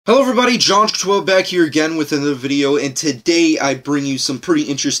Hello everybody, John12 back here again with another video, and today I bring you some pretty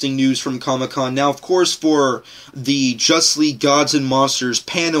interesting news from Comic-Con. Now, of course, for the Justice League Gods and Monsters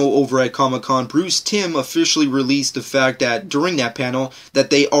panel over at Comic-Con, Bruce Timm officially released the fact that, during that panel,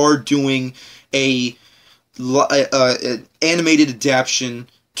 that they are doing an animated adaptation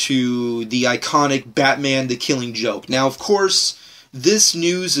to the iconic Batman the Killing Joke. Now, of course, this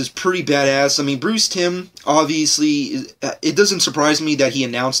news is pretty badass. I mean, Bruce Timm, obviously, it doesn't surprise me that he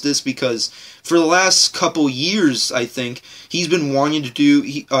announced this because for the last couple years, I think, he's been wanting to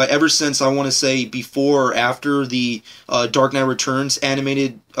do, ever since, I want to say, before or after the Dark Knight Returns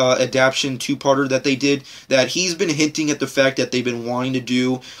animated adaptation two-parter that they did, that he's been hinting at the fact that they've been wanting to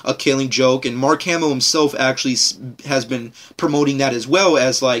do a Killing Joke, and Mark Hamill himself actually has been promoting that as well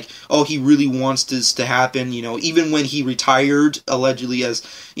as, like, oh, he really wants this to happen, you know, even when he retired, allegedly as,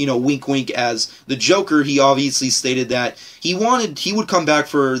 you know, wink wink, as the Joker, he obviously stated that he would come back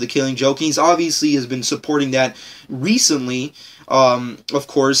for the Killing Joke, and he's obviously has been supporting that recently, of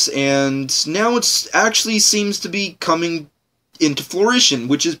course, and now it's actually seems to be coming into fruition,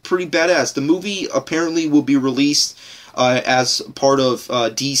 which is pretty badass. The movie apparently will be released as part of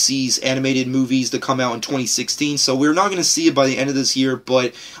DC's animated movies that come out in 2016, so we're not going to see it by the end of this year,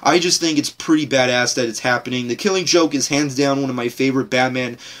 but I just think it's pretty badass that it's happening. The Killing Joke is hands down one of my favorite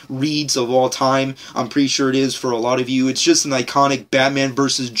Batman reads of all time. I'm pretty sure it is for a lot of you. It's just an iconic Batman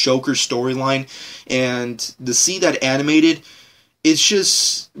versus Joker storyline, and to see that animated, it's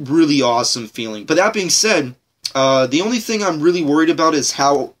just really awesome feeling. But that being said, the only thing I'm really worried about is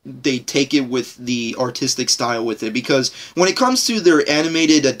how they take it with the artistic style with it, because when it comes to their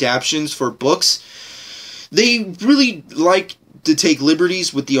animated adaptations for books, they really like to take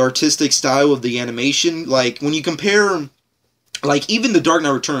liberties with the artistic style of the animation. Like, when you compare, like, even The Dark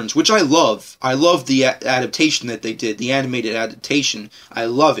Knight Returns, which I love the adaptation that they did, the animated adaptation, I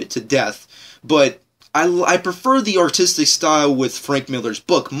love it to death, but I prefer the artistic style with Frank Miller's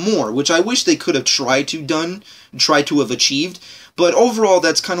book more, which I wish they could have tried to have achieved. But overall,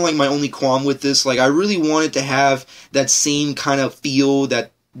 that's kind of like my only qualm with this. Like, I really wanted to have that same kind of feel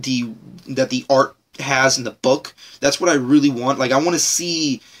that the art has in the book. That's what I really want. Like, I want to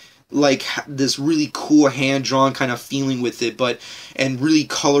see, like, this really cool hand-drawn kind of feeling with it, and really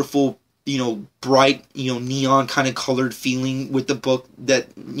colorful, you know, bright, you know, neon kind of colored feeling with the book, that,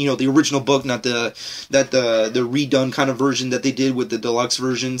 you know, the original book, not the redone kind of version that they did with the deluxe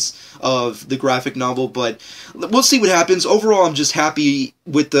versions of the graphic novel. But we'll see what happens. Overall, I'm just happy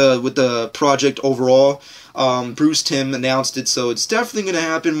with the project overall. Bruce Timm announced it, so it's definitely going to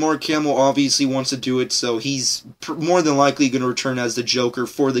happen. Mark Hamill obviously wants to do it, so he's more than likely going to return as the Joker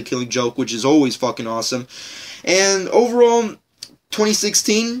for the Killing Joke, which is always fucking awesome. And overall,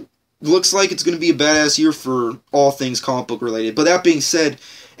 2016 looks like it's going to be a badass year for all things comic book related. But that being said,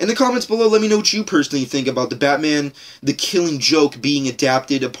 in the comments below, let me know what you personally think about the Batman the Killing Joke being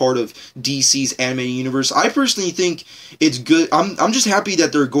adapted, a part of DC's animated universe. I personally think it's good. I'm just happy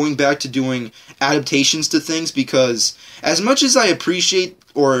that they're going back to doing adaptations to things, because as much as I appreciate,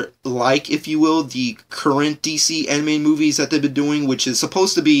 or like, if you will, the current DC animated movies that they've been doing, which is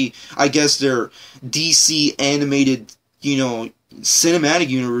supposed to be, I guess, their DC animated, you know, cinematic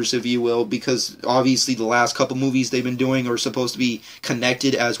universe, if you will, because obviously the last couple movies they've been doing are supposed to be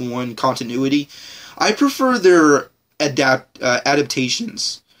connected as one continuity. I prefer their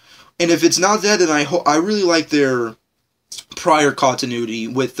adaptations, and if it's not that, then I really like their prior continuity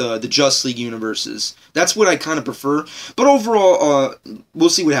with the Justice League universes. That's what I kind of prefer. But overall, we'll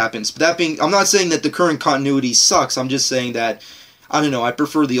see what happens. But that being, I'm not saying that the current continuity sucks. I'm just saying that, I don't know, I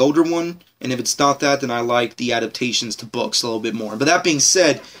prefer the older one, and if it's not that, then I like the adaptations to books a little bit more. But that being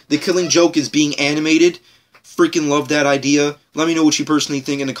said, The Killing Joke is being animated. Freaking love that idea. Let me know what you personally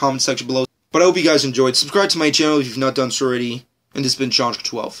think in the comment section below. But I hope you guys enjoyed. Subscribe to my channel if you've not done so already. And this has been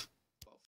John12.